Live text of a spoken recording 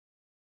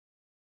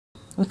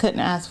We couldn't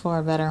ask for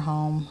a better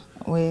home.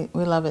 We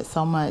love it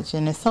so much,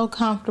 and it's so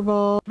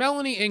comfortable.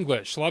 Melanie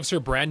English loves her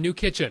brand new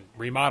kitchen,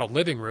 remodeled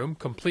living room,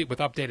 complete with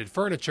updated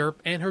furniture,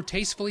 and her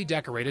tastefully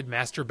decorated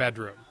master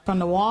bedroom. From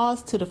the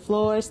walls to the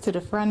floors to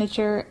the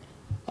furniture,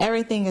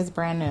 everything is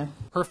brand new.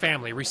 Her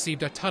family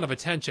received a ton of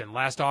attention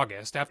last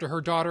August after her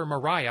daughter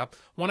Mariah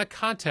won a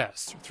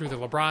contest through the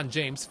LeBron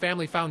James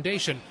Family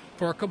Foundation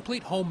for a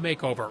complete home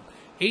makeover.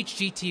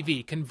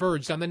 HGTV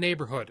converged on the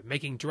neighborhood,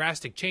 making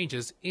drastic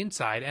changes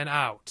inside and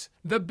out.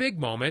 The big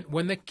moment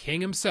when the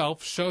king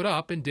himself showed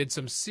up and did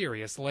some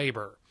serious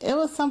labor. It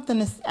was something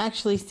to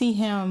actually see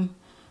him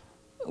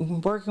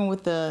working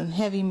with the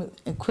heavy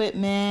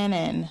equipment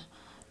and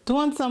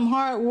doing some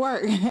hard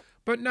work.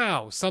 But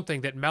now,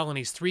 something that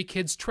Melanie's 3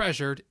 kids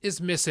treasured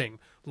is missing.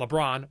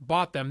 LeBron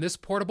bought them this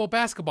portable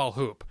basketball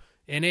hoop.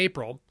 In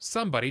April,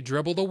 somebody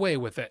dribbled away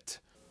with it.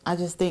 I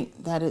just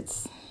think that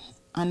it's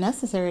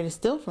unnecessary to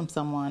steal from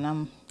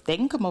someone. They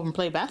can come over and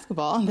play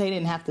basketball. They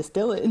didn't have to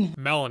steal it.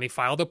 Melanie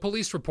filed a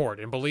police report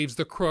and believes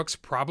the crooks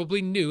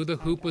probably knew the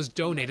hoop was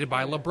donated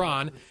by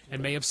LeBron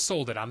and may have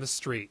sold it on the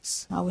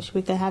streets. I wish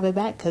we could have it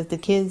back because the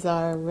kids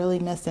are really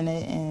missing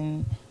it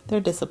and they're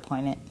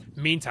disappointed.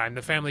 Meantime,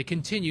 the family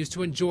continues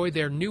to enjoy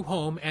their new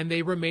home and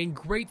they remain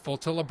grateful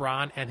to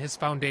LeBron and his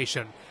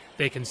foundation.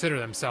 They consider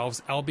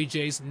themselves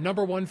LBJ's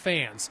 #1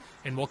 fans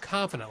and will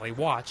confidently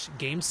watch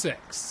Game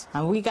 6.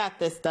 We got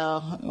this,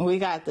 though. We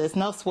got this.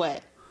 No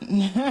sweat.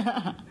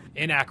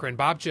 In Akron,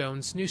 Bob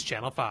Jones, News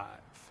Channel 5.